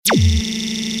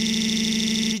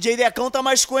DJ Decão tá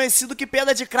mais conhecido que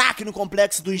pedra de crack no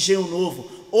complexo do Engenho Novo.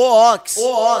 Ô Ox.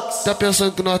 Tá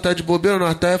pensando que nós tá de bobeira?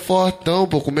 Nós tá é fortão,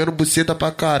 pô, comendo buceta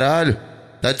pra caralho.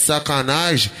 Tá de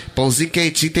sacanagem? Pãozinho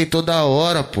quentinho tem toda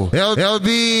hora, pô. É o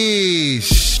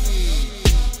bicho.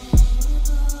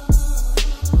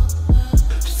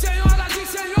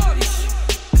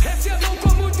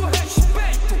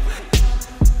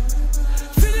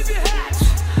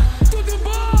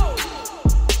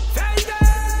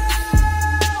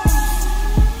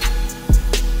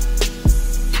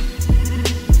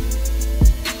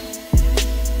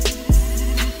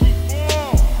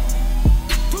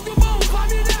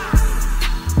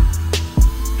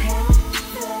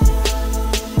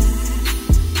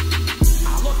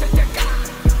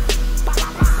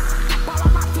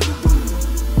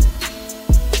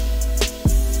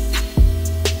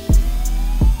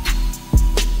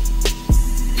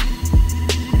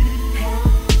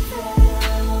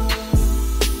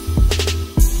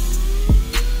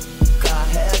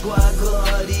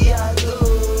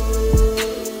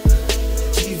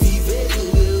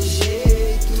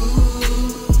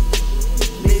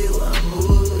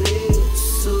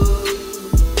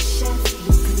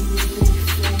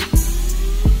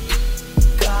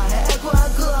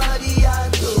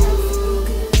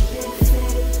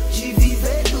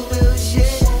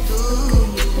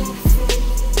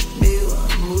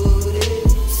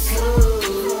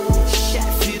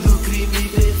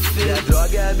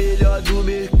 Melhor do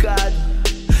mercado.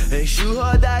 Encho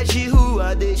rodas de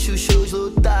rua, deixo shows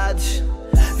lotados.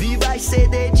 Viva as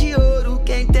CD de ouro,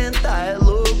 quem tentar é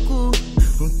louco.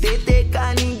 No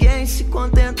TTK ninguém se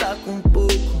contenta com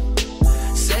pouco.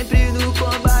 Sempre no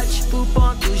combate por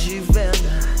pontos de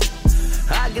venda.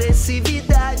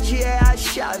 Agressividade é a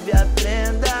chave,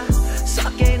 aprenda. Só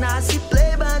quem nasce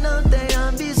pleiba não tem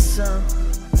ambição.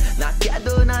 Na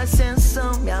queda ou na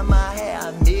ascensão, minha amarra é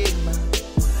a mesma.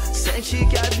 Sente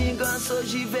que a vingança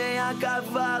hoje vem a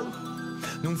cavalo.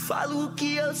 Não falo o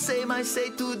que eu sei, mas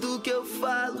sei tudo o que eu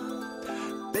falo.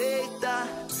 Peita,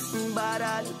 um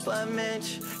baralho pra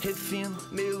mente. Refino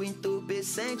meu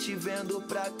entorpecente, vendo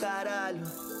pra caralho.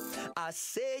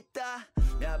 Aceita,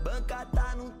 minha banca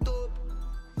tá no topo.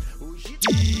 Hoje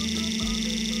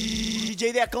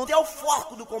DJ Decão é o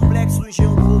foco do complexo do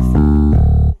Engenho Novo.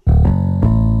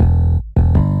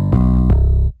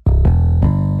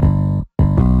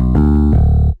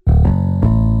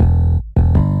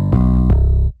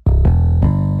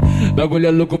 Bagulho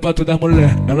é louco pra todas as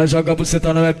mulher. Ela joga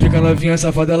buceta na minha pica, novinha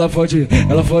safada, ela fode em pé,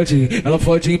 ela fode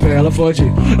em pé, ela fode em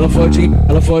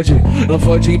pé.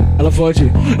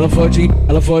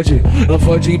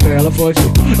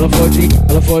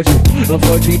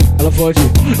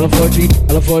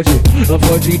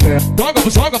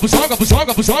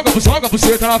 Joga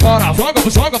buceta na vara.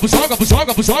 Joga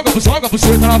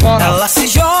buceta na vara. Ela se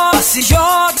joga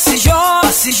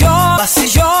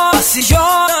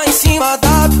em cima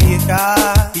da pica.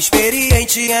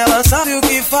 Experiente, ela sabe o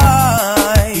que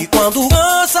faz. E quando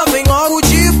cansa, vem logo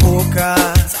de boca,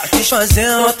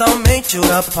 satisfazendo totalmente o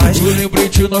rapaz. Eu lembrei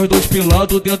de nós dois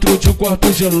pilados dentro de um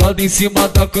quarto gelado, em cima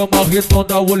da cama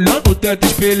redonda, olhando o teto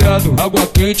espelhado. Água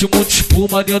quente, muita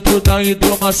espuma dentro da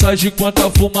hidromassagem. Enquanto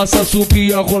a fumaça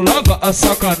subia, rolava a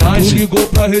sacanagem. Tu ligou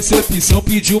pra recepção,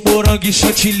 pediu morango e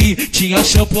chantilly. Tinha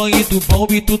champanhe do bom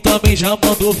e tu também já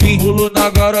mandou vir. Pulou na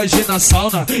garagem, na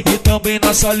sauna e também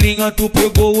na salinha. Tu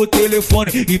pegou o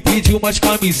telefone e pediu umas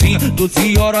camisinhas.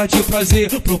 12 horas de prazer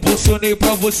proporcionei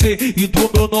pra você. E do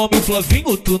meu nome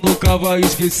Flavinho tu nunca vai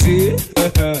esquecer.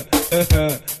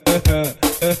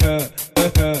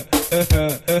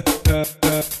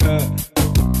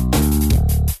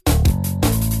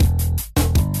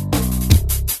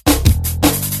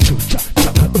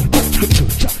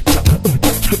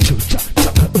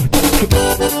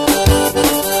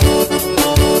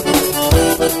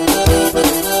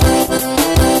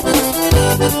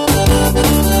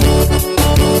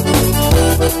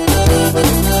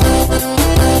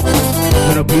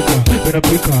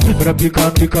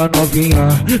 Pica novinha,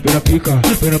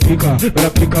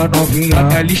 pica novinha. A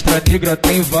minha lista negra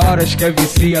tem várias que é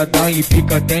viciada em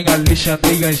pica. Tem a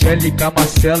Alexandre, Angélica,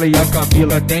 Marcela e a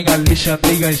Camila. Tem a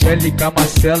Alexandre, Angélica,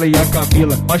 Marcela e a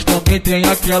Camila. Mas também tem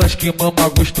aquelas que mama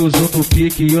gostoso no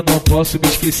pique. E eu não posso me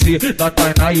esquecer da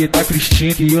Tainá e da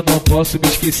Cristine. E eu não posso me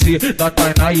esquecer da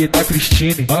Tainá e da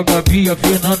Cristine. A Gabi e a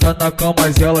Fernanda na cama,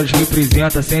 mas elas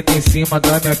representam. Senta em cima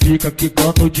da minha pica,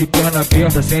 quicando de perna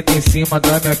aberta. Senta em cima cima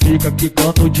da minha pica,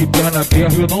 quicando de perna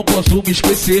aberta. Eu não posso me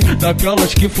esquecer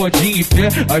daquelas que fodinha em pé.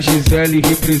 A Gisele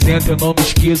representa, eu não me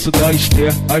esqueço da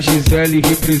Esther. A Gisele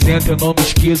representa, eu não me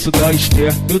esqueço da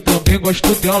Esther. Eu também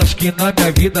gosto delas, que na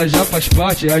minha vida já faz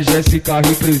parte. A Jéssica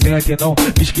representa, eu não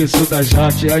me esqueço da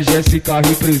Jade. A Jéssica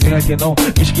representa, eu não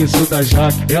me esqueço da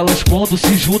Jade. Elas quando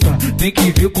se juntam, tem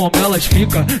que ver como elas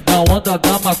ficam. Na onda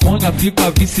da maconha,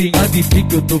 fica viciada e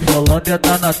fica. Eu tô falando é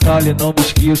da Natália, não me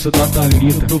esqueço da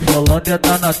Thalita. Tô falando é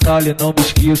da Natália, não me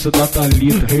esqueço da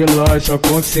Thalita. Relaxa,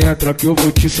 concentra que eu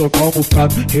vou te socar um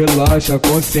bocado. Relaxa,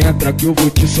 concentra que eu vou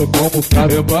te socar um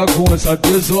bocado. É bagunça,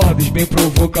 desordens, bem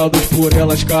provocados por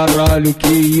elas. Caralho, que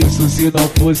isso se não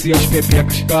fosse as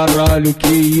pepecas. Caralho, que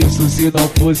isso se não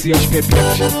fosse as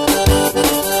pepecas.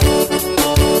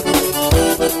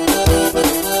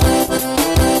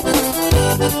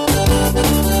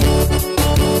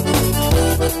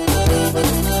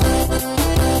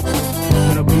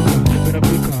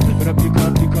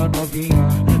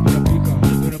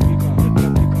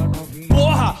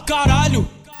 Porra, caralho,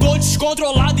 tô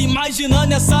descontrolado,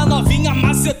 imaginando essa novinha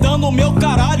macetando o meu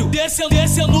caralho.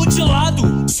 Descendo de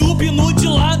lado, subindo de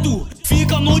lado,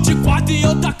 fica no de quatro e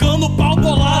eu tacando pau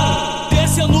bolado.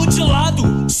 Descendo de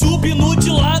lado, subindo de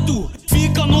lado,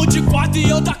 fica no de quatro e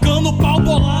eu tacando pau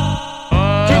bolado.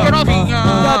 Fica novinha,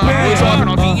 joga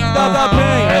novinha,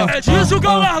 é disso que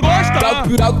ela gosta.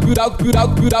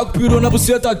 Pirou na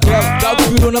buceta dela.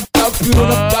 Pirou na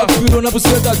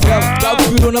buceta dela.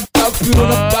 Pirou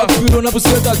na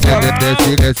buceta dela.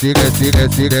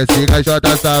 Desce,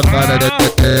 cachota safada.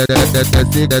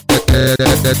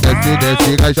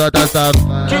 Desce, cachota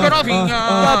safada. Fica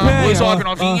novinha, joga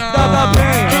novinha, fica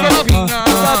novinha,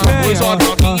 joga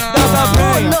novinha.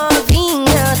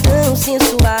 Novinha tão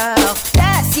sensual,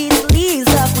 desce,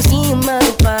 desliza por cima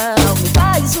do pau. Me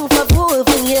faz um favor,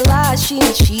 vem relaxa e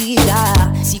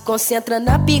instiga. Se concentra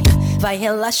na pica, vai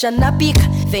relaxa na pica.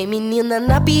 Vem menina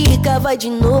na pica, vai de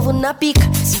novo na pica.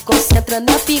 Se concentra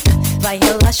na pica, vai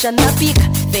relaxa na pica.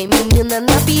 Vem menina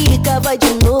na pica, vai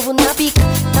de novo na pica.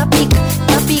 Na pica,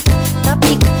 na pica, na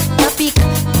pica, na pica,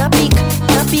 na pica,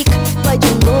 na pica. Vai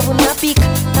de novo na pica,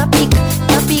 na pica,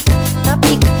 na pica, na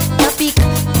pica, na pica,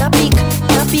 na pica,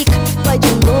 na pica. Vai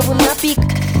de novo na pica.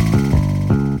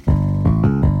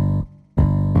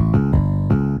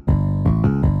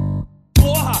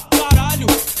 Porra, caralho,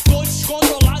 tô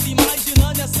descontrolado,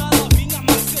 imaginando essa novinha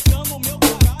macetando o meu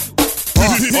caralho.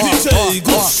 DJ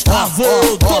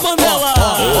Gustavo, toma nela!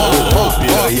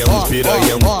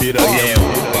 Piranhão.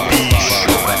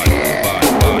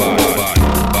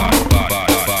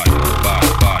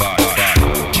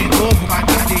 De novo,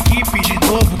 matar da equipe, de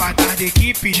novo, matar da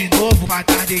equipe, de novo,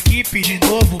 matar da equipe, de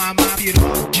novo, mamar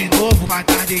piroca. De novo,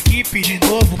 matar da equipe, de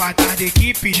novo, matar da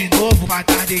equipe, de novo,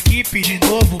 matar da equipe, de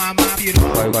novo, mamar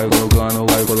piroca. Vai colocando,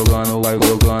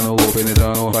 vou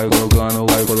penetrando. Vai colocando,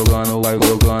 vou penetrando. Vai colocando,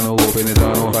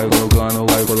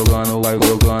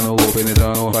 vou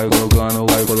penetrando. Vai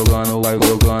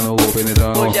colocando, vou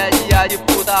penetrando. Hoje é dia de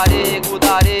putaria.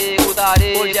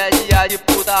 Hoje é dia de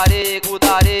putaria.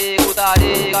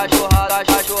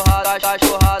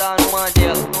 Cachorrada no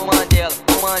Mandela.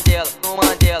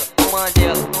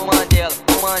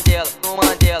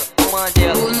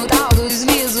 Vou no tal do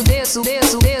deslizo, desço.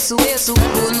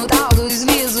 Vou no tal do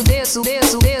deslizo, desço.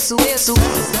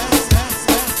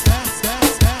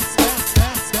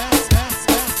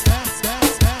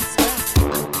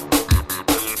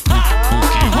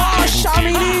 Rocha,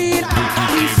 menina,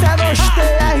 isso é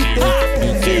 2TRT,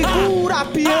 figura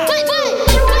pior.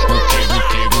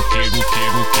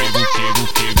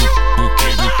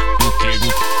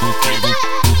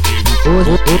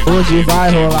 Hoje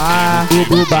vai rolar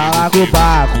o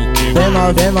balacobaco. Vem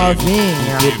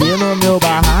novinha, bebi no meu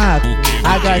barraco.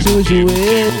 Agacha o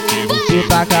joelho, tu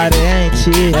tá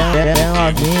carente. Vem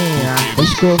novinha,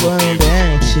 escovando o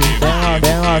dente.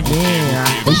 Vem novinha,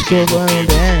 escovando o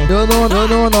dente. Eu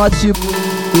no notebook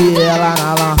e ela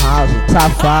na lan house.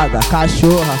 Safada,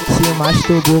 cachorra, se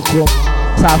masturbou com.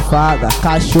 Safada,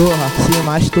 cachorra, se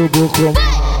masturbou com.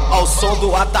 Ao som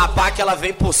do atabaque, ela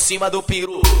vem por cima do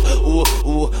peru.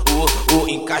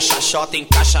 Encaixa xota,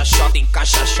 encaixa xota,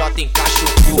 encaixa xota, encaixa o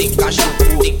cu, encaixa o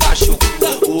cu, encaixa o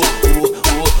cu.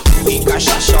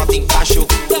 Encaixa xota, encaixa o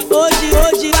cu. Hoje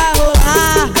vai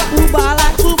rolar o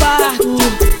balacobaco.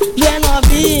 Vem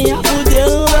novinha, fudeu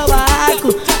no meu barraco.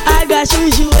 Agacha o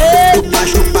joelho,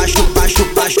 baixo.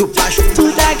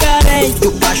 Tu tá carente,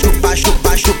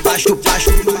 baixo.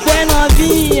 Vem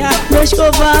novinha, vou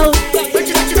escovar o.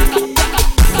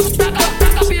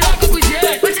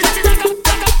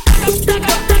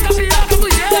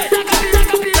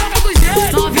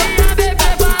 Novinha, bem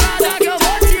preparada que eu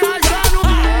vou te rasgar.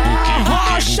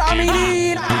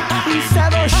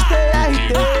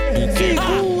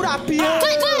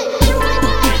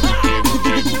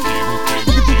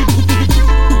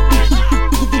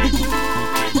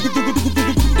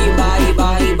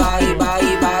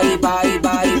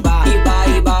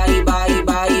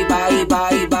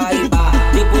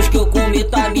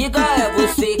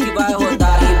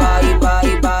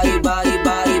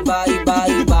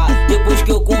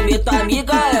 cometa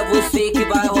amiga, é você que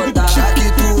vai rodar. Já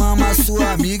que tu ama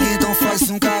sua amiga, então faz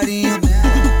um carinho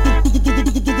nela.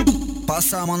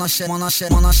 Passa a mão na xereca dela.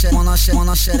 Passa a mão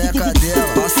na xereca dela.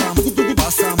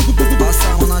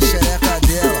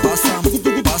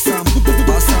 Passa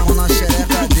a mão na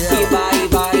xereca dela. E vai.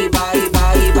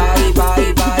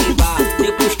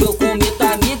 Depois que eu cometo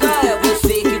amiga, é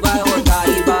você que vai rodar.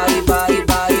 E vai.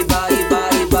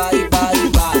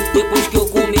 Depois que eu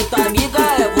cometo amiga,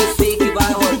 é você que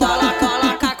vai rodar.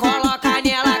 Coloca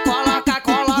nela. Vai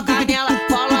colocando a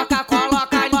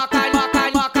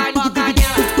piroca atrás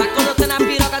dela. Vai colocando a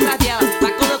piroca atrás dela.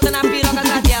 Vai colocando a piroca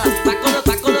atrás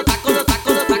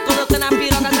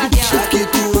dela. Já que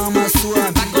tu ama sua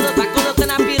amiga. Vai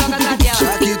colocando a piroca atrás dela.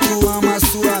 Já que tu ama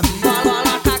sua amiga.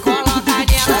 Coloca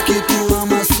nela. Já que tu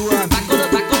ama sua amiga.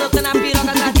 Vai colocando a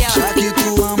piroca atrás dela. Já que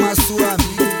tu ama sua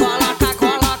amiga.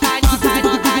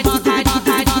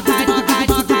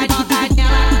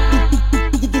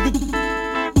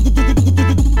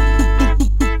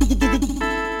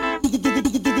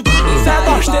 Zé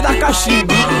Gostei da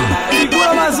cachimba.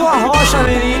 Segura mais uma rocha,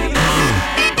 menino.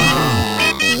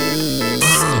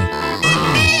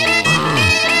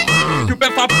 Que o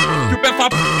pé fa porra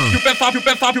filhada. Que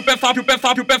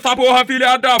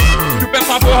o pé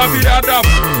fa porra filhada.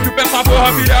 Que o pé fa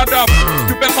porra filhada.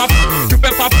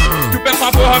 Que o pé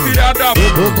porra filhada.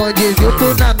 O bonde viu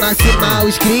tu na máxima,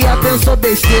 os cria pensou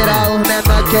besteira. Os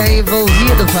menor que é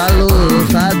envolvido falou,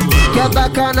 sabe? Que é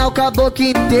bacana o caboclo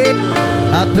inteiro.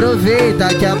 Aproveita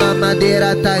que a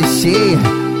mamadeira tá cheia.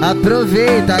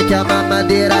 Aproveita que a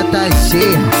mamadeira tá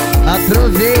cheia.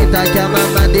 Aproveita que a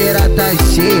mamadeira tá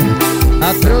cheia.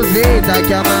 Aproveita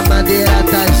que a mamadeira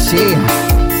tá cheia.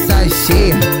 Tá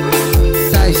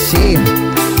cheia.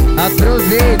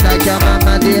 Aproveita que a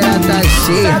mamadeira tá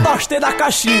cheia. Zé Gostei da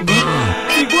cachimba.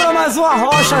 Segura mais uma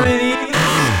rocha, menino.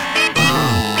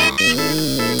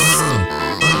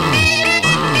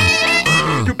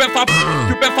 Que o pé fa porra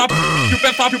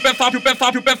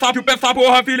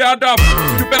filhada.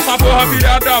 Que o pé fa porra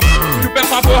filhada. Que o pé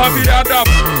fa porra filhada.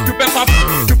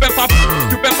 Que o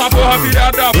pé fa porra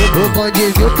filhada. O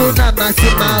bonde viu tu na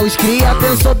máxima, os cria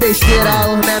pensou besteira.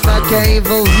 Os menor que é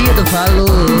envolvido falou,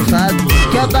 sabe?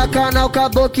 Que é bacana o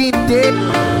caboclo inteiro.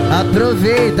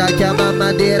 Aproveita que a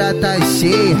mamadeira tá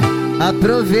cheia.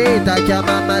 Aproveita que a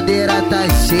mamadeira tá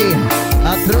cheia.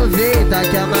 Aproveita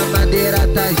que a mamadeira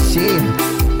tá cheia.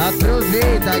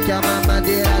 Aproveita que a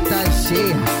mamadeira tá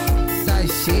cheia. Tá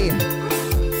cheia.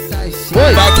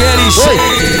 Daquele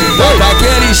jeito,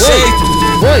 daquele jeito,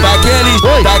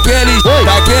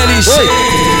 daquele jeito.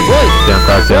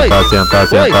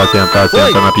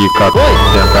 Senta na pica.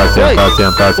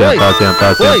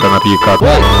 Senta na pica.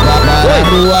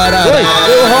 No Arará,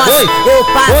 Eu roço, eu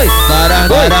passo. Para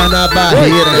na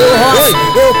barreira. Eu roço,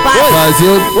 eu passo.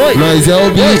 Fazer nós é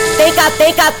o bicho.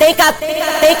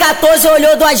 Tem 14,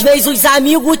 olhou duas vezes, os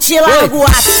amigos te largam o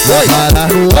ato. Para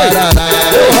no Arará.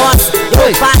 Eu roço,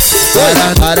 eu passo.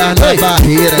 Para na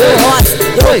barreira. Eu roço,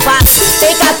 eu passo.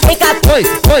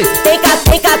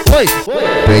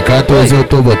 Tem 14 eu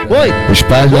tô botando. Os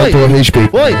pais não tô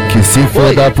respeito. Que se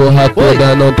for da porra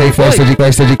toda, não tem festa de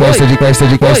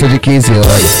 15 anos.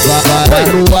 Para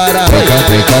no Arará.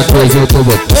 Tem 14 eu tô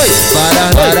botando.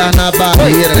 Para na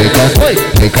barreira. Tem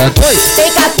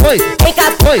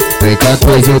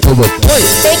 14 eu tô botando.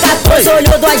 Tem 14,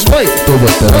 olhou duas vezes. Tô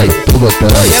botando aí. É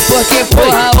porque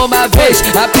porra uma vez,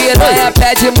 a piranha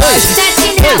pede mais.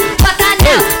 Sete nela, bota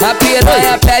nela. A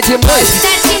piranha pede mais.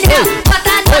 Sete nela,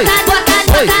 bota nela.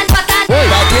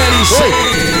 Daquele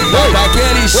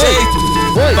jeito,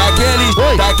 daquele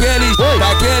jeito,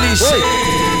 daquele jeito.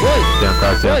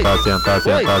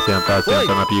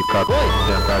 Senta na pica.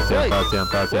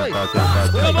 Senta.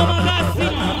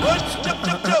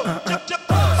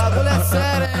 Bagulho é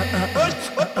sério, hein?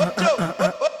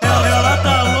 Ela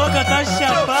tá louca, tá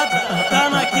chapada, tá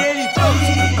naquele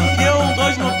pique. Deu um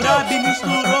 2 no brabo e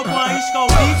misturou com a isca ao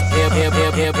bico.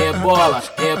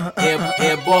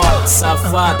 Rebola,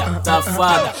 safada.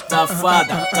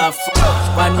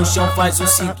 Vai no chão, faz o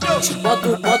seguinte. Bota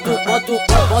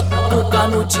o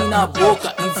canudinho na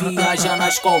boca e viaja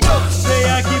nas cobras.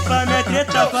 Veio aqui pra minha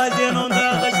treta fazendo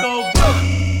das colbis.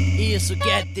 Isso que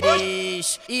é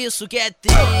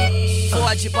triste,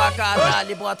 fode pra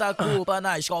caralho e bota a culpa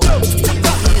na escola.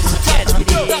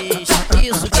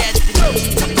 Isso que é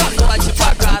triste, fode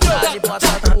pra caralho e bota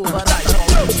a culpa na escola.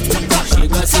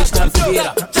 Chega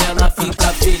sexta-feira, ela fica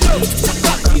feliz.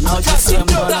 Final de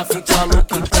semana fica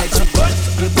louca e pede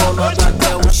rebolando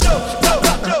até o chão.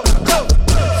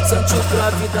 Sente o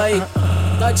grave daí,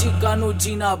 tá de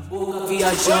canudinho na boca,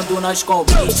 viajando nas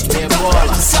convites.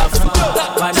 Rebola,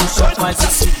 safada, vai no chão, faz o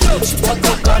seguinte: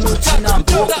 bota o canudinho na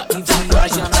boca e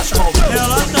viaja nas convites.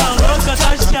 Ela tá louca,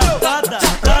 tá chapada,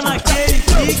 tá naquele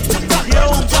pique. Eu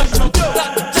um gosto no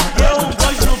cara, eu um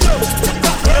gosto no cara,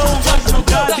 eu um gosto no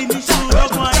cara e misturou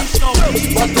com a escalpite.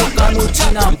 Bota o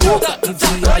canudinho na boca e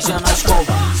viaja nas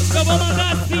convites. Eu vou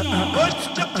mandar assim, ó.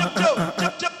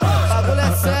 Bagulho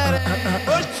é sério, hein?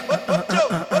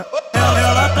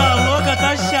 Ela tá louca,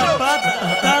 tá chapada,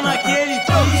 tá naquele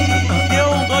pique. Deu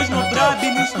um dois no brabo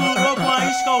e misturou com a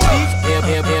escalpite.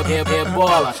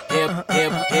 Rebola,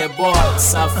 rebola,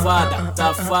 safada,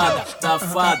 safada,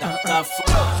 safada,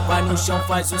 safada. Vai no chão,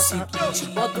 faz o seguinte: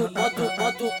 bota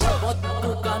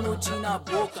o canudinho na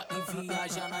boca e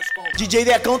viaja nas convites. DJ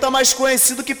Decão tá mais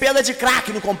conhecido que pedra de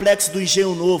crack no complexo do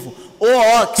Engenho Novo. O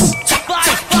Ox. Vai,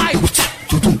 vai, vai,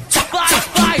 vai, vai,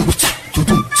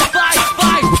 vai,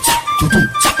 vai,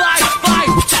 vai, vai, vai,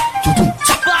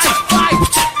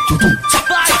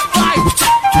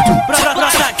 pra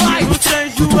aqui no São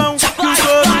João, que o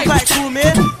touro vai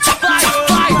comer. vai, vai,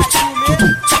 vai,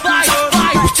 vai,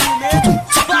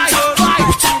 vai,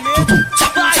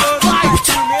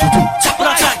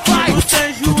 Pra aqui no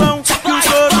São João, que o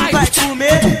touro vai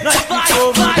comer. Nós que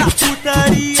comanda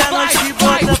putaria, nós que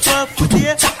bota pra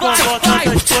fuder. Convoca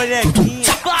essas coleguinhas,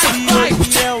 e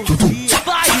hoje é o dia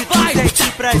que tu sente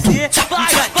prazer.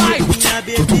 Fica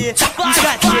bebê,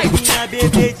 fica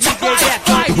bebê, DJ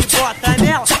Decão que bota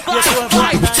nela, depois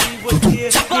bota em você.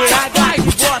 TH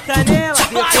que bota nela,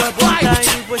 depois bota em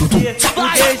você. O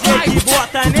DG que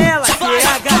bota nela,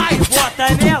 TH que bota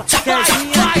nela,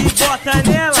 Kezinha que bota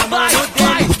nela, mano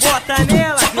Denis bota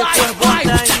nela, depois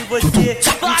bota em você.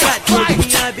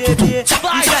 Fica bebê,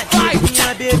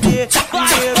 fica bebê,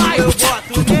 primeiro eu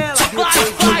boto nela, depois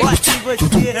eu boto em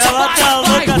você. Ela tá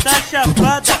louca, tá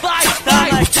chapada, tá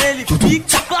naquele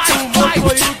pique. Fumou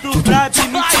foi o do brabo e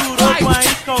misturou com a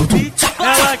escalpite.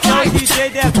 Ela quer o DJ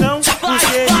Decão,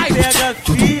 porque ele pega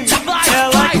firme.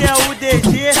 Ela quer o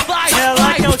DG,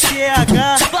 ela quer o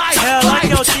TH, ela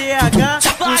quer o TH,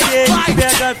 porque ele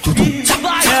pega firme.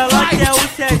 Ela quer o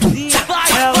Cezinha,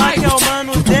 ela quer o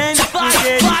Mano Denis, porque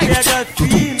ele pega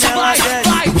firme. Ela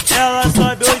desce, ela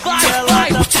sobe hoje, ela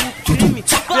tá pro crime.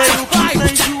 Veio pro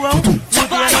São João,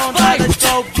 fuder não dá das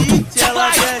calbite. Ela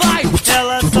desce,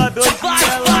 ela sobe hoje,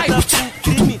 ela tá pro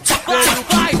crime. Veio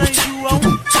pro São João,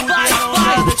 fuder não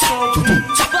dá das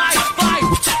calbite.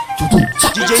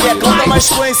 DJ Decão tá mais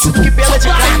conhecido que pedra de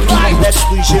crack no complexo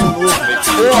do Engenho Novo. O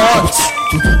Ox.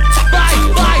 vai,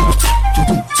 vai,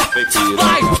 vai,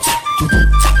 vai,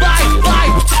 vai,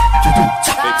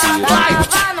 vai,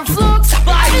 Vai no fluxo,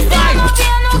 vai, vai,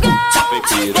 novinha no grau.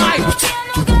 vai, vai,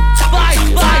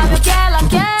 vai, Sabe o que ela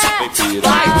quer?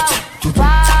 vai,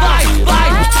 Vai, vai,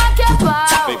 ela quer pau.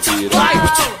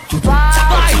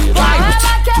 vai, Vai, ela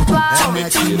quer pau.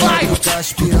 vai,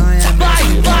 Das piranha, vai,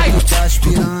 das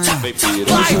piranha.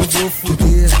 Hoje eu vou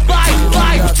fuder vai,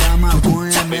 vai, na onda da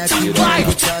maconha. Mac vai,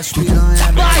 das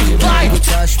piranha, vai,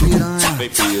 das piranha.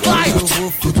 vai, Hoje eu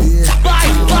vou fuder vai,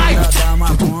 na vai, onda da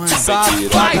maconha.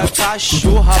 Safada,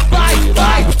 cachorra, vai,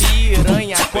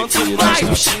 piranha. Quanto mais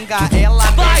tu xinga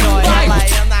ela, melhor ela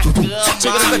é na cama.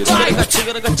 Tigaraca,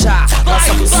 tigaraca, tchá,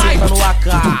 nossa buceta no AK.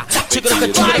 Tigaraca,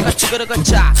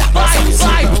 tchá, nossa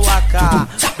buceta no AK.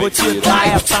 Vou te dar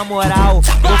essa moral,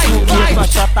 vou comer sua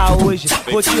chata hoje.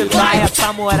 Vou te dar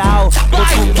essa moral, vou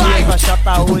comer sua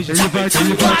chata hoje. Ele vai te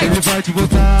botar, ele vai te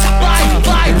botar,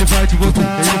 ele vai te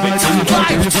botar, ele vai te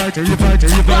botar, ele vai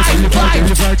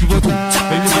te botar,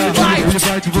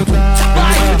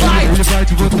 ele vai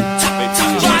te botar.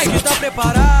 Diz que tá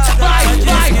preparada, diz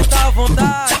que tá à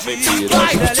vontade, que hoje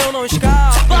dela eu não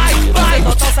escapo, vai ser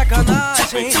total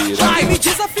sacanagem. Já que me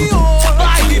desafiou,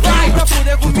 e veio pra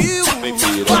fuder comigo, vou te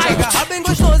agarrar bem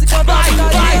gostoso e cantar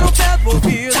putaria no pé do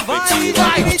ouvido. Vai,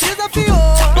 já que me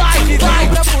desafiou, e veio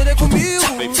pra fuder comigo,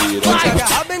 vou te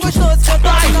agarrar bem gostoso e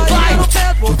cantar putaria no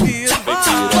pé do ouvido.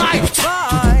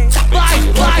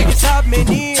 Vai, que sabe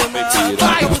menina,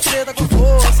 vai, você tá com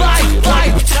força,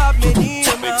 vai, que sabe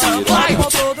menina, vai, com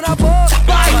todo na boca,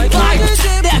 vai,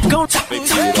 DJ Decão, do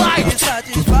jeito que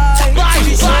satisfaz,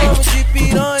 te chamo de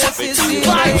piranha, se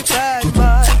vai, pede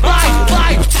mais,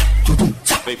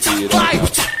 vai,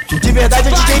 De verdade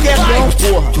é DJ Decão,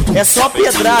 porra. É só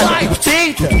pedrada.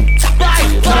 Tenta!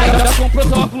 Já comprou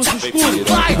teu óculos escuro?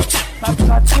 Vai,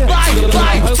 vai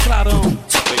o clarão.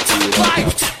 vai,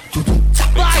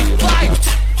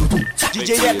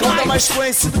 DJ Decão tá mais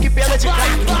conhecido que pedra de crack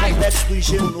no complexo do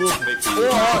Engenho Novo. O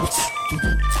Ox.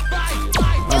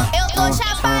 Eu tô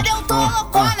chapada, eu tô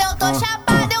loucona, eu tô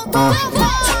chapada, eu tô agora.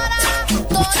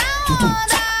 Tô na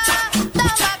onda da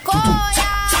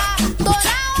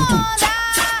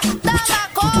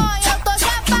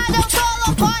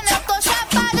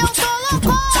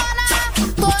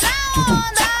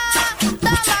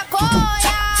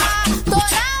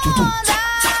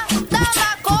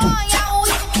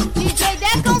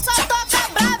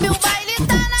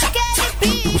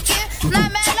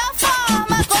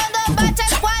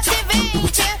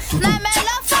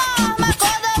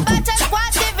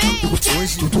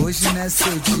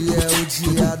seu dia é o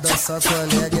dia da sua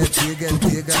colega. É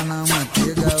pega na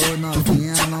manteiga, ô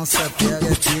novinha não se apega.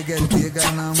 É pega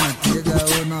na manteiga,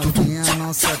 ô novinha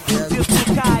não se apega. Se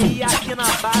tu cair aqui na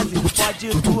base, pode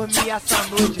dormir essa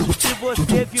noite. Se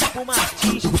você vir pro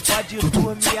Martins, pode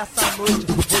dormir essa noite.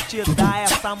 Vou te dar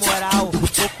essa moral, vou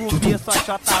comer sua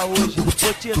chota hoje.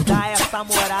 Vou te dar essa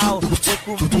moral, vou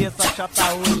comer sua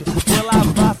chota hoje. Vou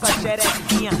lavar sua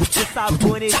xerequinha de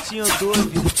sabonetinho doce.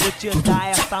 Vou te dar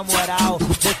essa moral,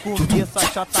 vou comer sua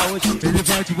chota hoje. Ele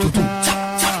vai te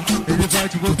botar, ele vai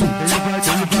te botar, ele vai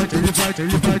te botar,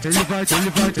 ele vai te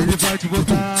botar, ele vai te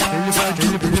botar, ele vai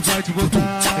te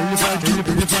botar,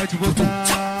 ele vai te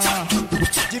botar.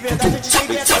 De verdade eu te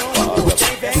dei versão,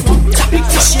 vem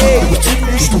que cheio,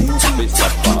 tudo escuro,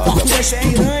 foco das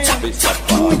piranha,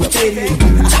 muito perigo,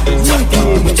 muito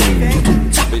perigo.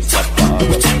 Só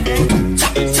porta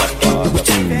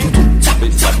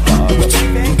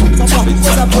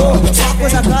coisa boa, só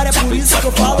coisa cara, é por isso que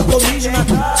eu falo que eu mijo na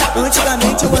cara.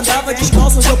 Antigamente eu andava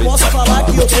descalço, hoje eu posso falar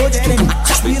que eu tô de trem.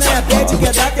 As piranha pede que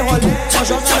é dar teu rolê, só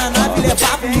joga na nave e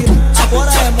levar comigo.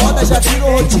 Agora é moda, já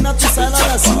virou rotina, tu sai lá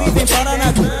da sul e vem para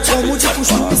na como de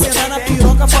costume, sentar na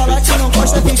piroca, falar que não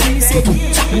gosta, vem de me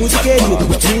seguir. Muito querido,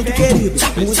 muito querido,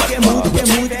 muito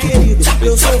querido.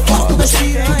 Eu sou o foco das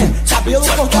piranha, cabelo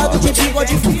cortado de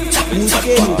bigode fino. Muito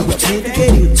querido, muito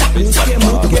querido.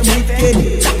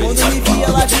 Quando me via,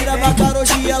 ela virava cara,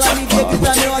 hoje ela me vê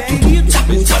gritar meu apelido.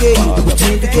 Muito querido,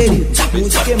 muito querido.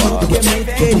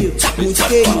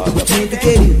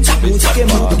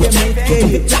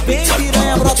 Vem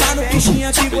piranha, brota no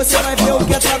pichinha que você vai ver o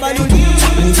que é trabalho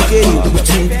lindo. Muito querido,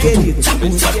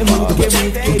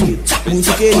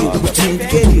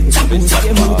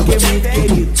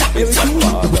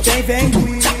 eu e tu, quem vem, tu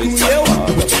e eu e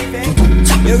tu,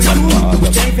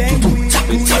 quem vem, tu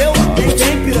e eu, quem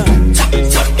vem piranha,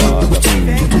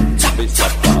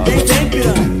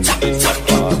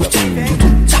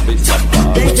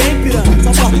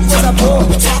 só porta coisa boa,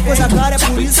 só coisa cara, é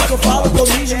por isso que eu falo que eu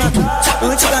mijo na cara.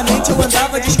 Antigamente eu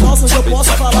andava descalço, hoje eu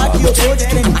posso falar que eu tô de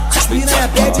trem. As piranha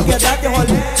pede que é dar teu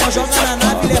rolê, só joga na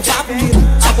nave e levar comigo.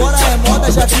 Agora é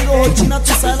moda, já virou rotina,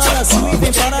 tu sai lá da sul e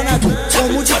vem para na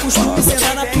como de costume,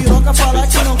 sentar na piroca, falar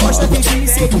que não gosta, vem de me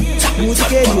seguir. Muito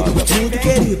querido, muito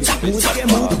querido.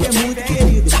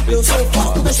 Eu sou o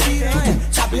foco das piranha,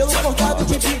 cabelo cortado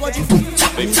de bigode fino.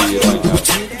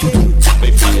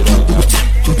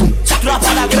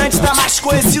 Tropa da Grande tá mais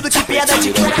conhecido que pedra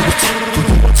de crack.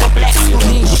 Complexo do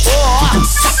lixo.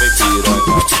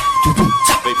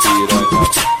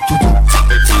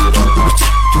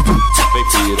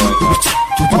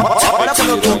 Olha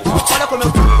como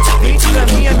eu tô. 20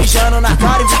 graminha mijando na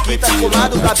cara e vi que tá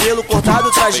colado, cabelo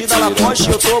cortado, tragida na poste.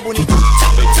 Eu tô bonitinho.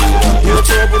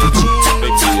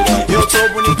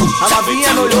 A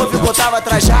novinha me olhou, viu que eu tava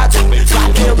trajado,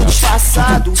 cabelo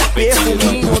disfarçado,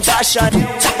 perfuminho da Chanel,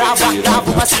 tava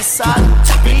maciçado.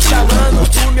 Vim chamando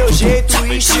do meu jeito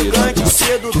instigante,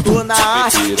 sedutor na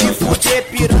arte de fuder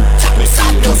piranha. Tu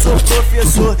sabe eu sou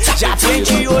professor, já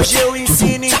aprendi, hoje eu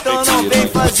ensino, então não vem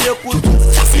fazer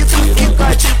cultura. Se tu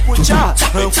fica de puxar,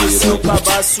 arranca o seu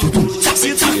cabaço.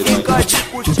 Se tu fica de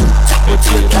puxar, vou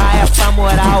te dar essa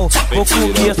moral, vou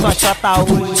comer sua chata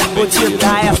hoje. Vou te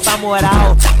dar essa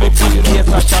moral, vou comer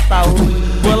sua chata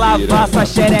hoje. Vou lavar sua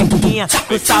xerequinha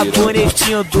com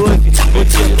sabonetinho doce. Vou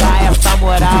te dar essa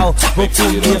moral, vou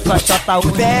comer sua chata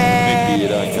hoje.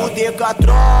 Vem fuder com a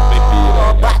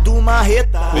tropa do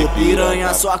marreta. Ô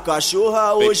piranha, sua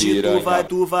cachorra, hoje tu vai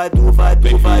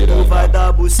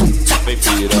dar buceta. Ô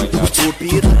piranha,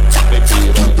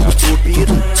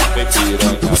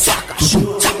 sua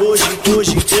cachorra, hoje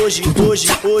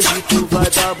tu vai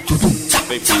dar buceta.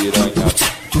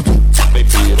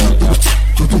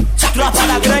 Tropa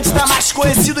da Grande tá mais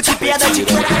conhecido que pedra de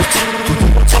crack.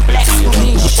 Complexo do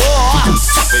lixo.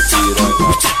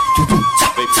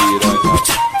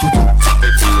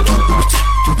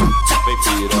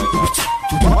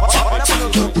 Olha como eu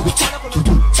tô.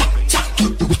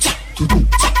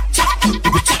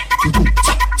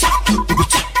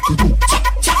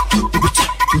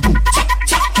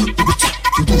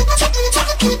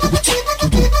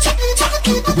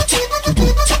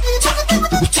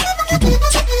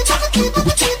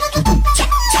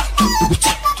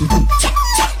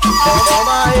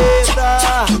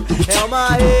 É uma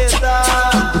reta.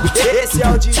 Esse é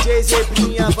o DJ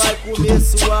Zebrinha, vai comer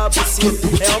sua buceta.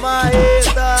 É uma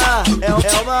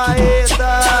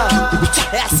reta.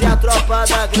 Essa Essa é a tropa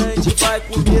da grande, vai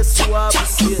comer sua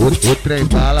buceta. O trem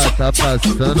bala tá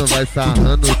passando, vai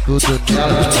sarrando tudo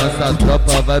nela. Nossa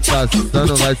tropa vai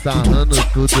passando, vai sarrando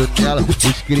tudo nela.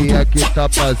 Os cria que tá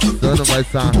passando, vai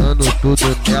sarrando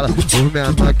tudo nela. Os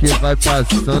menor que vai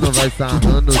passando, vai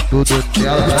sarrando tudo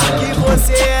nela. Aqui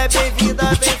você é bem-vinda,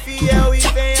 bem fiel e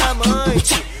bem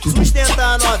amante.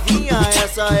 Sustenta novinha,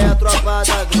 essa é a tropa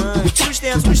da grande.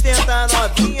 Sustenta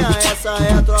novinha, essa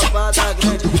é a tropa da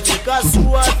grande. Fica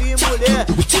suave, mulher,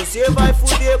 você vai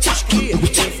fuder pros cria.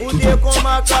 Vem fuder com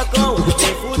macacão,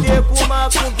 vem fuder com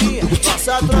macumbinha.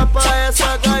 Nossa tropa é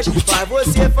sagaz, faz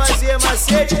você fazer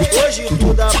macete. Hoje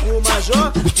tu dá pro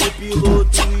major, pro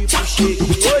piloto e pro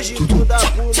shake. Hoje tu dá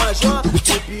pro major,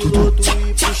 pro piloto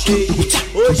e pro shake.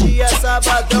 Hoje é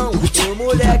sabadão, os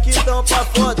moleque tão pra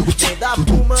foda. Vem dar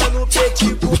pro mano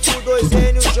Petico, pro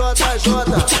 2N JJ.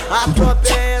 A tropa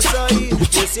é essa aí,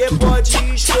 você pode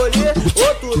escolher.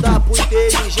 Ou tu dá pro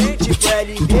inteligente, pro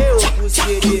LD ou pro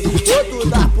serê. Ou tu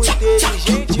dá pro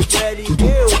inteligente, pro LD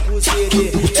ou pro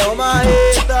serê. É uma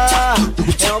eta,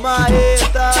 é uma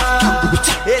eta.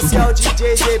 Esse é o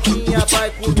DJ Zebinha, vai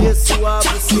comer sua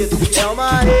buceta. É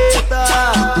uma eta,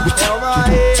 é uma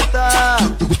eta.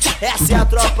 Essa é a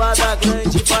tropa da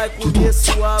grande, vai comer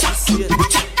sua buceta.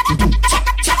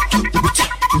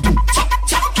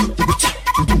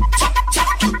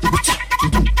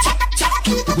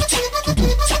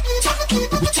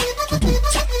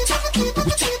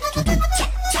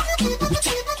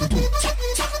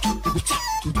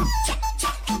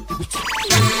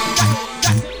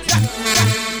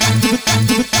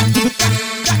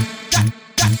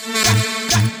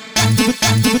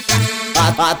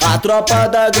 A tropa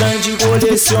da grande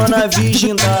coleciona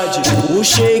virgindade. O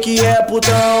shake é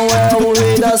putão, é o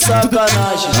rei da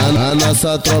sacanagem. A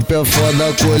nossa tropa é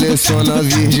foda, coleciona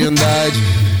virgindade.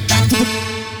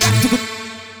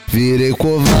 Virei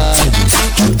covarde.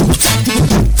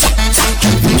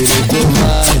 Virei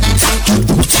covarde.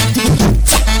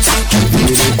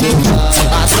 Virei covarde.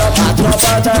 A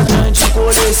tropa da grande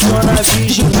coleciona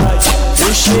virgindade.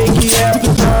 O shake é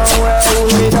putão, é o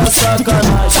rei da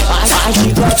sacanagem. A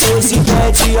de 14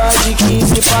 pede, a de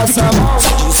 15 passa mal.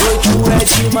 18 é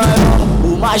de maior,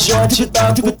 o majote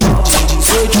tá com pau.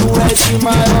 18 é de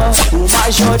maior, o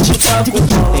majote tá com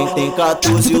pau. Tem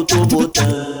 14 eu tô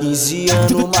botando, 15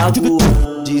 anos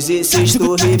magoando, 16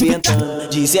 tô rebentando,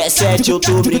 17 eu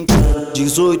tô brincando,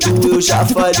 18 eu já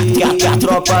falei que a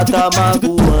tropa tá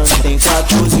magoando. Tem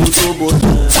 14 eu tô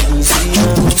botando, 15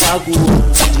 anos magoando,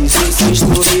 16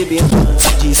 tô rebentando,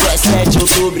 17 eu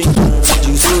tô brincando,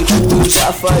 18 eu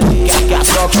já falei que a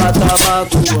tropa tá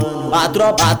magoando. A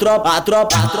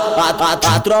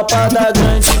tropa da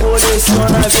grande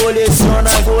coleciona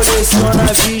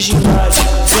virgindade.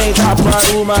 Vem dar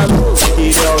para o maluco,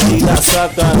 ele é o rei da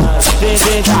sacanagem.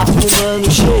 Vem dar pro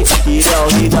mano shake, ele é o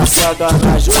rei da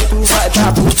sacanagem. Ou tu vai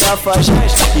dar pro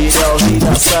cafajeste, ele é o rei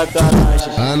da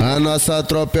sacanagem. A nossa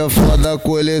tropa é foda,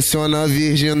 coleciona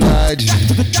virgindade.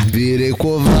 Virei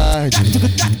covarde,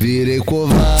 virei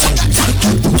covarde.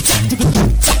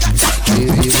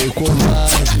 Virei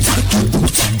covarde.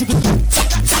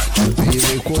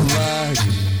 Virei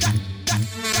covarde.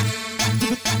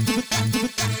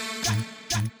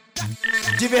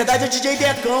 De verdade é DJ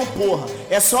Decão, porra.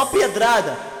 É só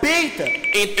pedrada. Peita!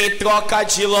 Em troca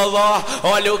de loló,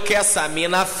 olha o que essa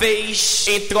mina fez.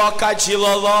 Em troca de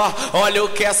loló, olha o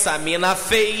que essa mina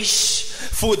fez.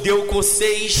 Fudeu com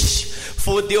 6.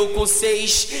 Fudeu com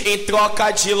 6, em troca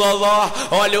de loló,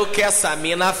 olha o que essa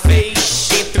mina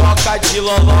fez. Em troca de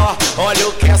loló, olha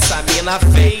o que essa mina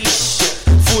fez.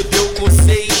 Fudeu com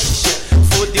 6,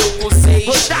 fudeu com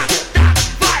 6.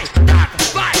 Vai, taca pro caralho.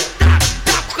 Vai,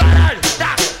 taca pro caralho.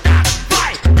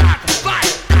 Vai,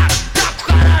 taca pro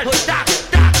caralho.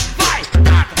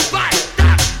 Vai,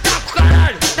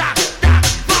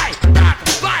 taca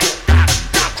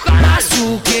pro caralho.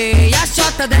 Machuquei a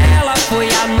chota dela, foi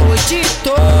a noite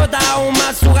toda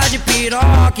uma surra de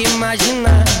piroca,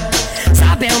 imagina.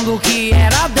 Sabendo que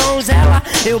era donzela,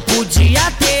 eu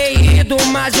podia ter ido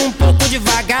mais um pouco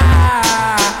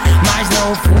devagar. Mas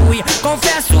não fui,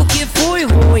 confesso que fui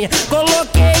ruim.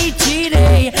 Coloquei e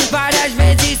tirei várias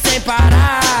vezes sem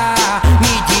parar.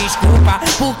 Me desculpa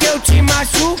porque eu te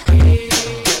machuquei.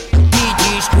 Me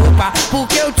desculpa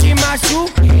porque eu te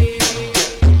machuquei.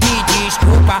 Me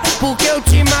desculpa porque eu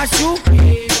te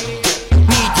machuquei.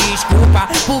 Me desculpa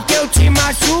porque eu te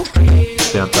machuquei.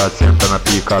 Senta na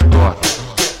pica torta,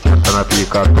 senta na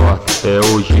pica torta. É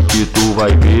hoje que tu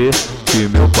vai ver que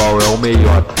meu pau é o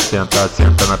meiota. Senta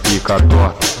na pica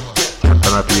torta, senta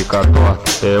na pica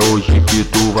torta. É hoje que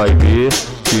tu vai ver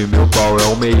que meu pau é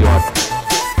o meiota.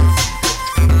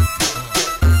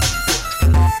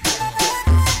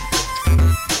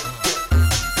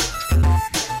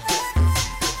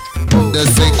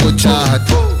 descem cuchara,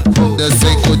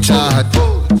 descem cuchara,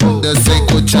 descem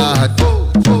cuchara,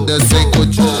 descem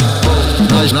cuchara.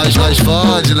 Nós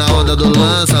fode na onda do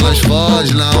lança, nós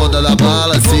fode na onda da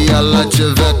bala. Se ela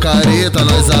tiver careta,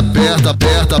 nós aperta,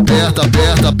 aperta, aperta,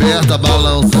 aperta, aperta,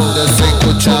 balão. Descem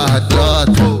cuchara,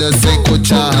 trota, descem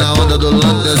cuchara na onda do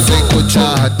lança, descem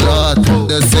cuchara, trota,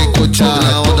 descem cuchara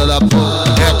na onda da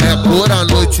bala. É por a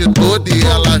noite toda e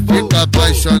ela fica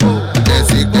apaixonada.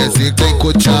 Desce, desce, tem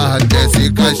cuchara,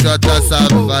 desce, caixota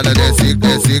safada. Desce,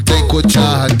 desce, tem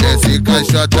cuchara, desce,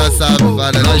 caixota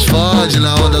safada. Nós fode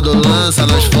na onda do lança,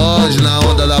 nós fode na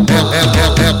onda da bala.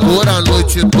 É por a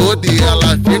noite toda e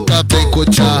ela fica bem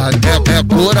cuchara. É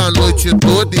por a noite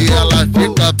toda e ela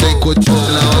fica bem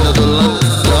cuchara. Na onda do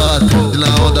lança, trota,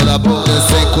 na onda da bala.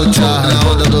 Descem cuchara, na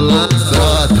onda do lança,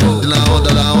 trota, na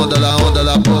onda da onda da onda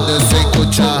da bala. Descem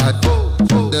cuchara,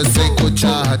 descem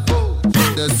cuchara,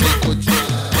 descem cuchara.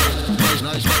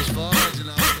 Nós fode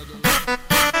na onda do lança.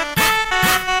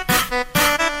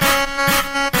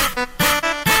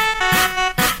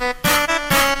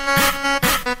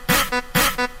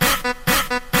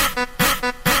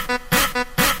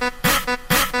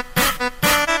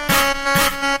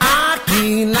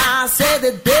 Aqui na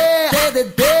CDD,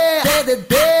 CDD,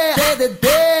 CDD, CDD,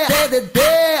 CDD,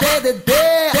 CDD,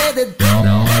 CDD.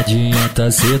 Não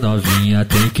adianta ser novinha,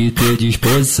 tem que ter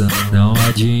disposição. Não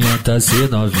adianta ser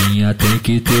novinha, tem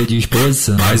que ter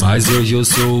disposição. Mas hoje eu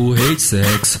sou o rei de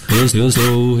sexo. Eu sou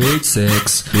o rei de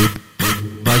sexo.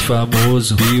 Mais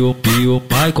famoso que o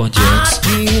Michael Jackson.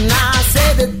 Aqui na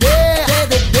CDD,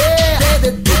 CDD,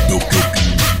 CDD. Meu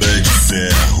pé de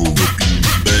ferro, meu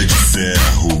pé de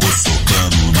ferro. Vou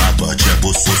socando na bate,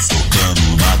 vou socando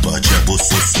na bate, vou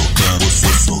socando,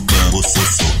 vou socando, vou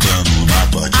socando na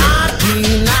bate. Aqui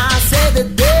na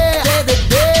CDD,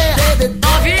 CDD, CDD.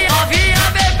 Novinha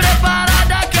bem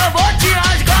preparada que eu vou te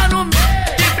rasgar no meio.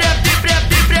 Te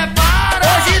prepara.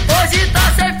 Hoje tá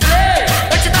sem freio.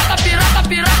 Eu te dou piroca,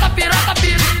 piroca, piroca,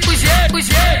 piroca, com jeito.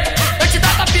 Eu te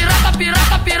dou piroca, piroca,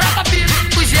 piroca, piroca,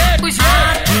 com jeito.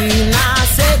 Aqui na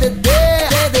CDD,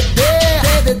 CDD,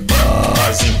 CDD.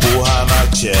 Mas empurra na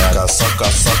tcheca, soca,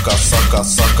 soca, soca,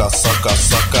 soca, soca,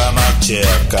 soca na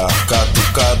tcheca.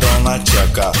 Catucadão na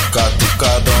tcheca,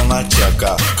 catucadão na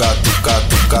tcheca,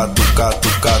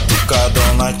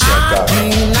 catucadão na tcheca. Aqui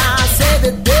na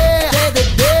CDD,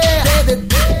 CDD,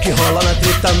 CDD. O que rola na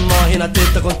treta morre, na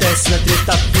treta acontece, na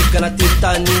treta fica, na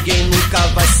treta ninguém nunca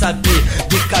vai saber.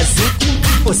 De casinho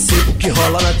com você. O que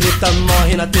rola na treta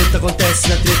morre, na treta acontece,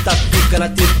 na treta fica, na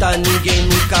treta ninguém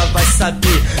nunca vai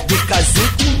saber. De casinho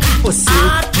com você.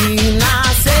 Aqui na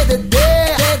CDD,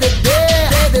 CDD,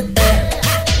 CDD.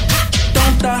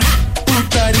 Então tá,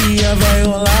 putaria vai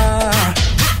rolar.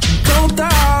 Então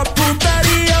tá,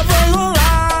 putaria vai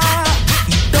rolar.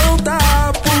 Então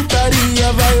tá,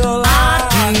 putaria vai rolar.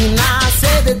 Aqui na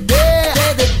CDD,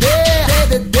 CDD,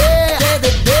 CDD,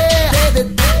 CDD,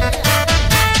 CDD.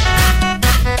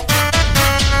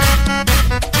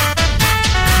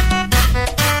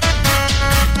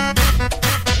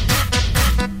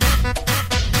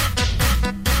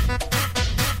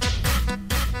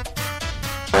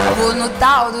 Vou no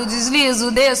tal do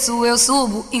deslizo, desço, eu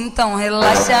subo. Então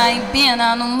relaxa,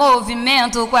 empina no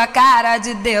movimento com a cara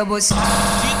de deboche.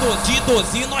 De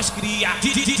 12 nós cria,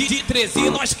 de 13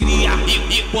 nós cria.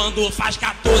 E quando faz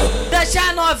 14, deixa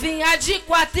a novinha de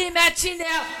 4 e mete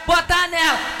nela. Bota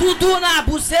nela, tudo na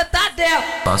buceta dela.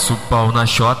 Passo o pau na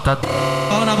chota.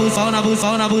 Pau na buceta, pau na buceta,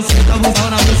 pau na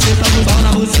buceta, pau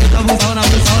na buceta, pau na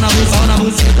buceta, pau na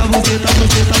buceta, buceta,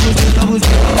 buceta,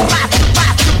 buceta.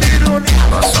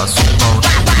 Passo o pau,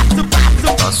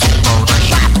 passo o pau na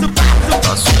chota.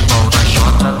 Passo o pau na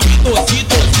chota. de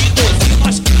 12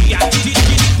 nós cria, de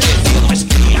 13 nós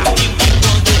cria. E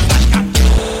quando faz 14,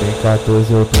 Tem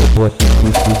 14 eu tô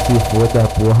botando, se foda a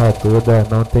porra toda,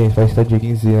 não tem festa de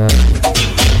 15 anos.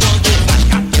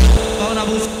 Pau na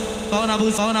buceta, pau na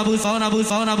buceta, pau na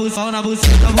buceta, pau na buceta, pau na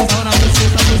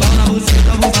buceta, pau na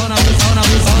buceta, pau na buceta, pau na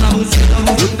buceta, pau na buceta.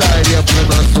 Putaria pro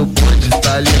nosso bonde,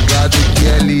 tá ligado que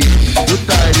é lixo.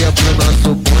 Putaria pro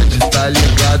nosso bonde, tá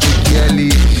ligado que é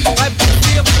lixo. Vai por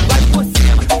cima, vai por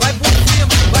cima, vai por cima,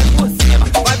 vai por cima,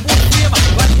 vai por cima,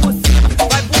 vai por cima,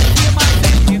 vai por cima,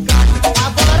 sem ficar.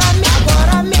 Agora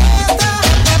meta,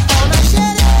 é pau na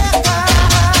xereca.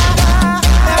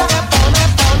 É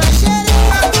pau na xereca.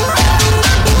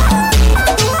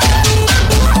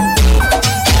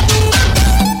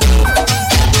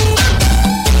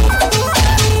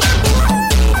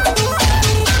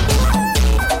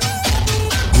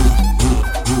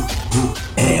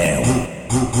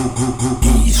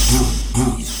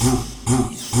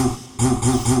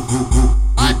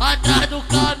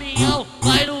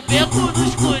 no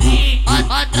escurinho.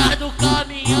 Atrás do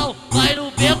caminhão, vai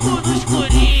no beco no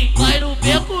escurinho. Vai no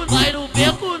beco, vai no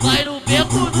beco, vai no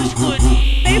beco no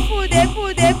escurinho. Vem fuder,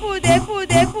 fuder, fuder,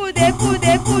 fuder, fuder,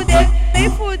 fuder, fuder. Vem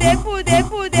fuder, fuder,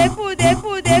 fuder, fuder,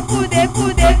 fuder, fuder,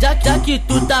 fuder. Já que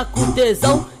tu tá com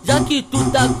tesão, já que tu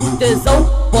tá com tesão,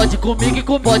 pode comigo e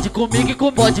pode comigo e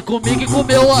pode comigo e com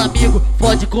meu amigo.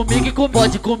 Pode comigo e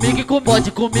pode comigo e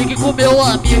pode comigo e com meu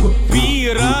amigo.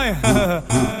 Piranha,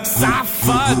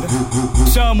 safada,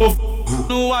 chamou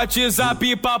no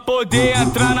WhatsApp pra poder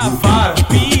entrar na vara.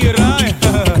 Piranha,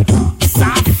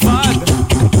 safada,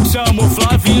 chamou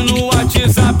Flavinho no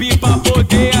WhatsApp pra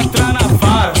poder entrar na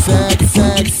vara. Sex,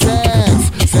 sex,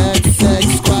 sex, sex,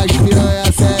 sex com as piranha,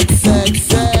 sex, sex,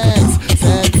 sex,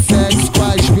 sex, sex com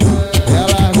as piranha.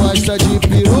 Ela gosta de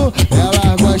peru,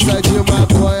 ela gosta de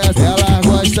maconha, ela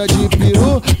gosta de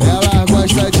peru, ela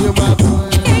gosta de maconha.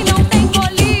 Quem não tem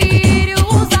colírio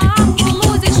usa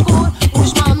óculos escuros.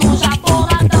 Os manos já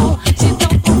boladão de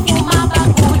tanto fumar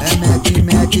bagulho. É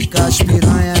Mac com as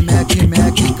piranha, é Mac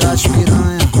com as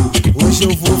piranha. Hoje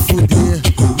eu vou fuder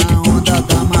na onda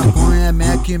da maconha. É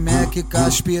Mac com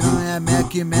as piranha, é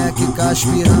Mac com as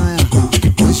piranha.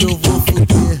 Hoje eu vou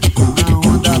fuder na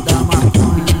onda da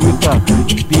maconha.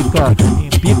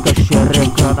 Embica,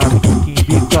 xereca na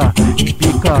pica.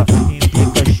 Embica,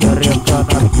 xereca na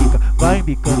pica. Vai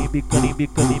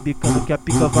embicando que a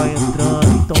pica vai entrando.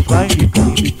 Então vai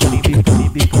embicando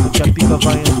que a pica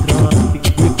vai entrando.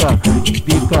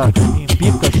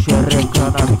 Embica, xereca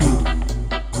na pica.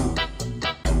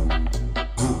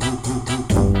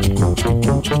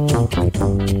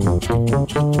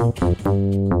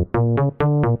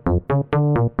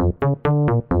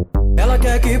 Ela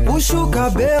quer que puxe o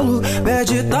cabelo,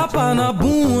 pede tapa na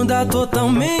bunda,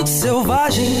 totalmente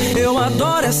selvagem. Eu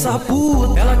adoro essa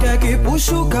puta. Ela quer que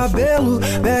puxe o cabelo,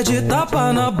 pede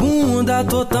tapa na bunda,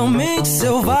 totalmente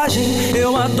selvagem.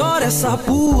 Eu adoro essa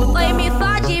puta. Oi, me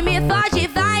fode,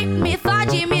 vai, me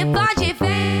fode,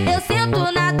 vem. Eu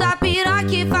sento na tua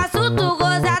piroca e faço tu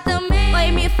gozar também.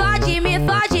 Oi, me fode,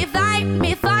 vai,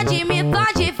 me fode,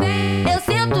 vem. Eu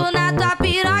sento na tua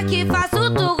piroca e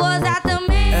faço tu gozar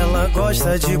também. Ela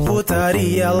gosta de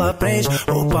putaria, ela prende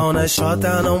o pau na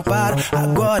chota, não para.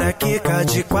 Agora quica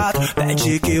de quatro,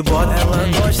 pede que bota. Ela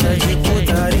gosta de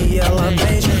putaria, ela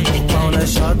prende o pau na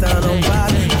chota, não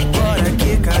para. Agora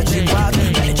quica de quatro,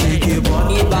 pede que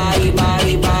bota. E vai.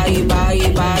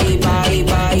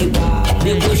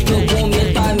 Depois que eu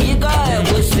comer tua amiga, é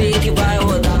você que vai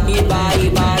rodar. E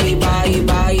vai.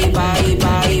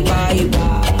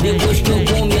 Depois que eu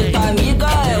comer tua amiga,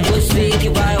 é você que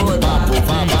vai rodar.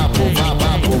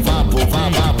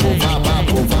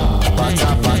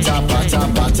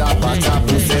 Bate,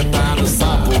 buceta no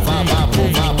sapo.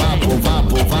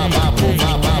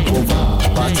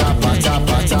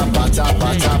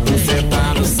 Bate, buceta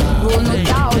no sapo. Vou no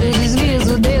tal do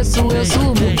deslizo, desço, eu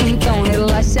subo. Então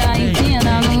relaxa,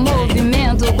 empina no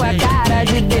movimento com a cara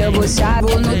de debochado.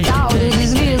 Vou no tal do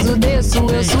deslizo, desço,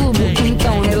 eu subo.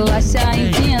 Então relaxa,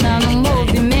 empina no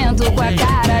movimento com a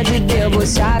cara de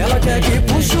debochado. Ela quer que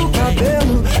puxe o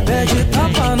cabelo, pede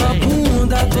tapa na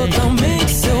bunda,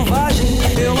 totalmente selvagem.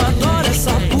 Eu adoro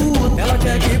essa puta. Ela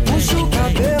quer que puxe o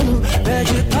cabelo,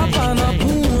 pede tapa na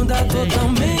bunda,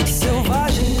 totalmente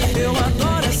selvagem. Eu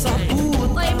adoro essa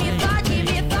puta. Oi, me fode,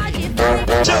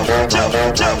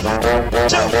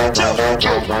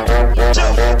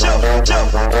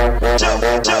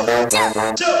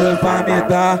 Vai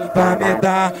me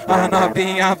dar, a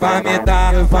novinha vai me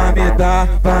dar. Vai me dar,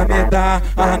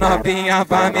 a novinha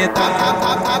vai me dar.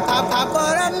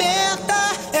 Agora aumenta,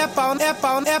 é pau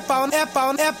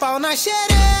na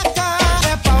xereca.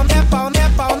 É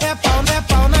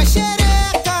pau na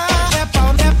xereca.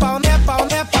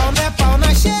 É pau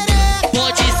na xereca.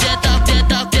 Pode senta,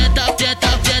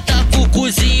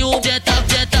 cucuzinho. Senta,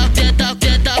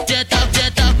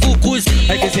 cucuzinho.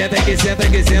 É que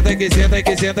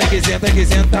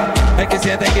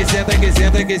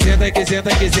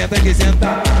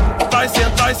senta. Vai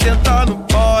sentar e sentar no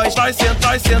pós. Vai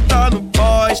sentar e sentar no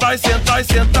pós. Vai sentar e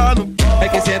sentar no pós. É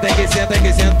que senta.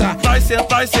 Vai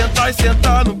sentar e sentar e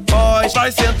sentar no pós.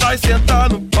 Vai sentar e sentar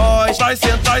no pós. Vai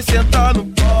sentar e sentar no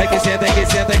pós. É que senta.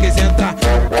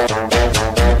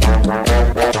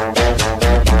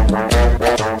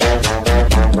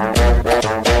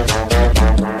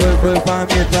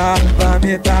 Vai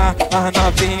me dar, a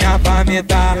novinha vai me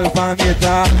dar. Vai me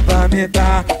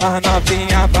dar, a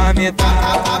novinha vai me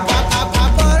dar.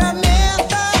 Agora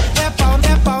aumenta, é pau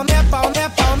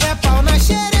na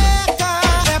xereca.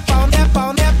 É pau na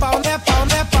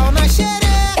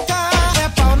xereca. É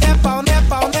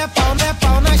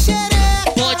pau na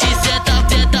xereca. Pode senta,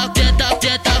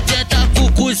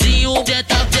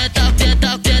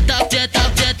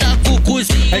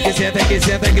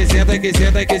 senta, que senta, que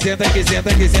senta, que senta, que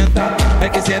senta, que senta. É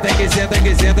que senta, que senta,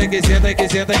 que senta, que senta, que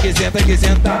senta, que senta, que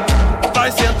senta.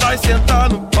 Vai sentar e sentar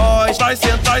no pós, vai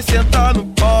sentar e sentar no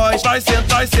pós, vai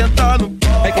sentar e sentar no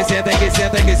pós. É que senta, que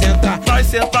senta, que senta. Vai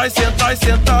sentar e sentar e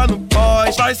sentar no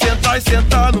pós, vai sentar e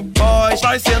sentar no pós,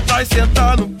 vai sentar e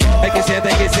sentar no pós. É que senta,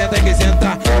 que senta, que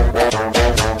senta.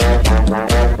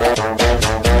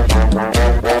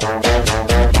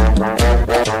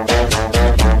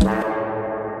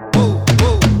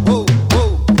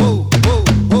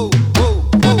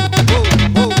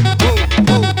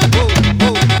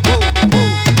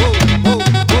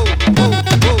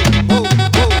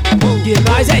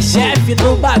 Nós é chefe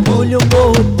no bagulho, o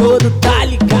morro todo tá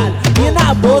ligado. E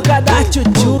na boca da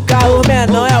tchutchuca o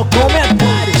menor é o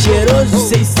comentário. Cheiroso,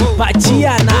 sem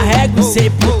simpatia, na régua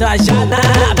sempre trajada.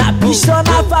 Na pista ou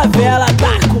na favela,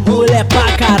 tá com mulher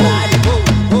pra caralho.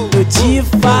 Eu te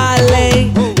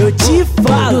falei, eu te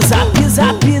falo. O zap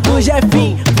zap do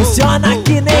Jefinho funciona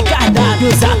que nem cardápio.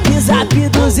 O zap zap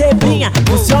do Zebrinha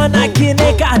funciona que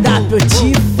nem cardápio. Eu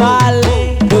te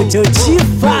falei, eu te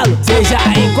falo. Seja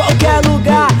em qualquer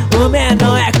lugar, o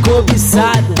menor é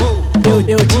cobiçado.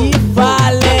 Eu te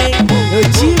falei, eu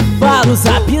te falo. O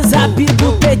zap zap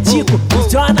do Petico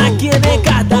funciona que nem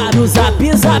cardápio. O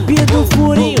zap zap do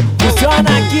Furinho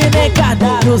funciona que nem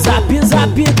cardápio. O zap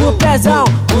zap do Pezão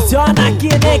funciona que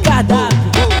nem cardápio.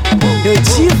 Eu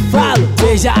te falo,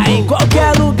 seja em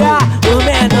qualquer lugar, o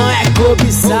menor é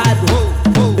cobiçado.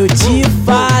 Eu te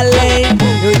falei,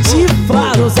 eu te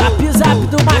falo. O zap zap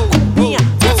do Macumbinha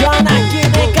funciona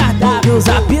que nem cardápio. O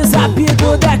zap zap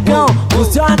do Decão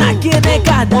funciona que nem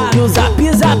cardápio. O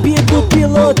zap zap do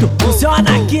Piloto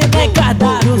funciona que nem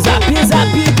cardápio. O zap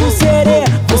zap do Serê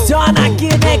funciona que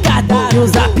nem cardápio. O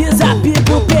zap zap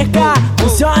do PK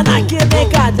funciona que nem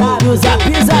cardápio. O zap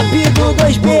zap do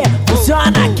 2B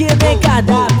funciona que nem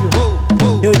cardápio.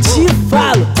 Eu te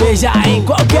falo, seja em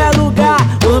qualquer lugar,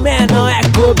 o menor é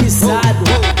cobiçado.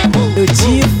 Eu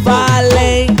te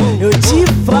falei, eu te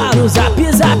falo. O zap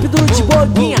zap do de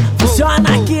Boguinha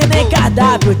funciona que nem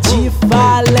cardápio. Eu te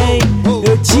falei,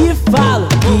 eu te falo.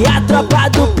 Que a tropa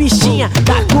do Pichinha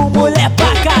tá com mulher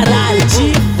pra caralho. Eu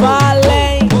te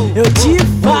falei, eu te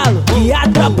falo. Que a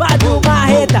tropa do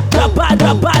Marreta, tropa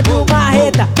do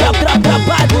Marreta, tropa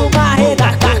do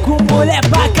Marreta tá com mulher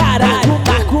pra caralho.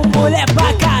 Tá com mulher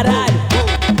pra caralho.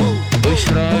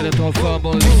 Austrália, tão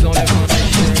famosão, levanta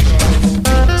e chega.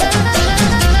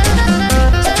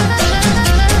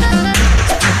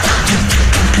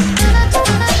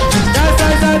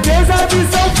 Graças a Deus a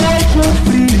missão foi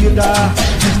cumprida.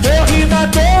 Morri na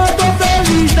dor, tô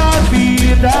feliz da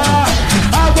vida.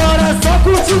 Agora só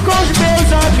curtir com os meus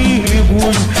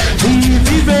amigos e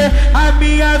viver a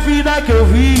minha vida que eu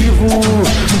vivo.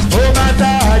 Vou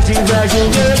matar de inveja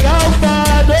o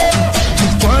regalpado.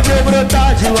 Quando eu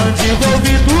brotar de longe vou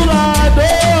vir do lado.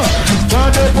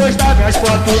 Quando eu postar minhas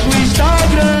fotos no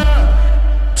Instagram,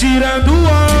 tirando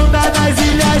onda nas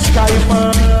Ilhas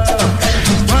Caimã.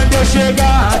 Quando eu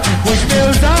chegar com os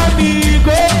meus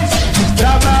amigos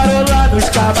pra marolar nos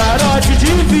camarotes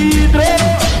de vidro,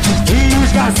 e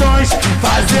os garçons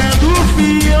fazendo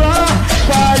fila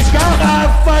com as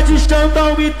garrafas de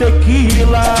Xandão e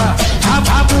tequila.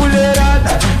 A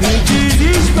mulherada em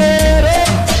desespero,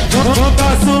 do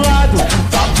nosso lado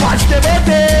só pode ter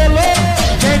modelo.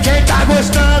 Quem tá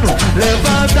gostando,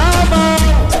 levanta a mão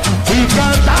e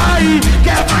canta aí, que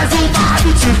é mais uma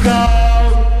do Ticão.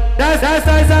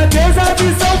 Graças a Deus a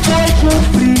missão foi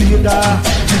cumprida.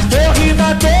 Morri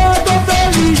na dor, tô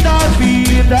feliz da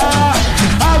vida.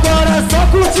 Agora só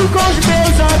curtir com os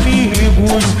meus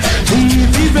amigos e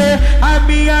viver a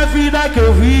minha vida que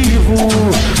eu vivo.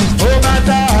 Vou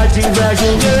matar de inveja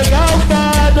o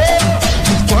regalpado.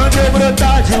 Quando eu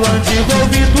brotar de longe vou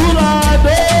vir do lado.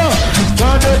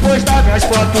 Quando eu postar minhas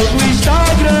fotos no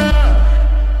Instagram,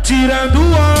 tirando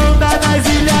onda nas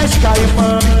Ilhas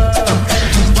Caimã.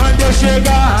 Quando eu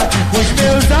chegar com os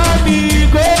meus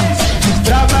amigos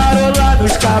pra marolar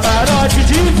nos camarotes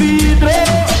de vidro,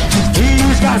 e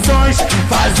os garçons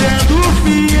fazendo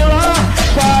fila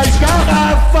com as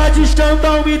garrafas de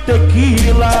Xandão e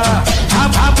tequila.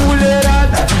 A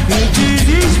mulherada em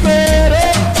desespero,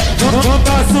 do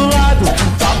nosso lado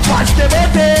só pode ter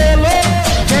modelo.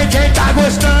 Quem tá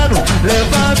gostando,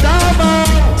 levanta a mão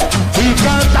e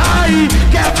canta aí,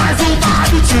 que é mais uma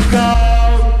do Ticão.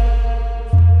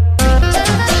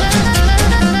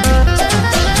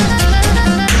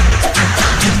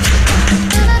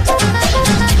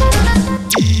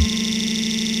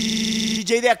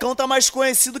 DJ Decão tá mais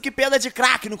conhecido que pedra de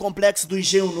crack no complexo do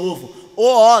Engenho Novo.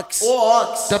 O Ox.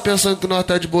 Tá pensando que nós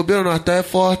tá de bobeira? Nós tá é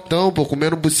fortão, pô,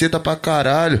 comendo buceta pra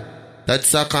caralho. tá de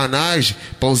sacanagem.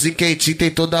 Pãozinho quentinho tem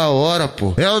toda hora,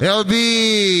 pô. É o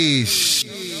bicho.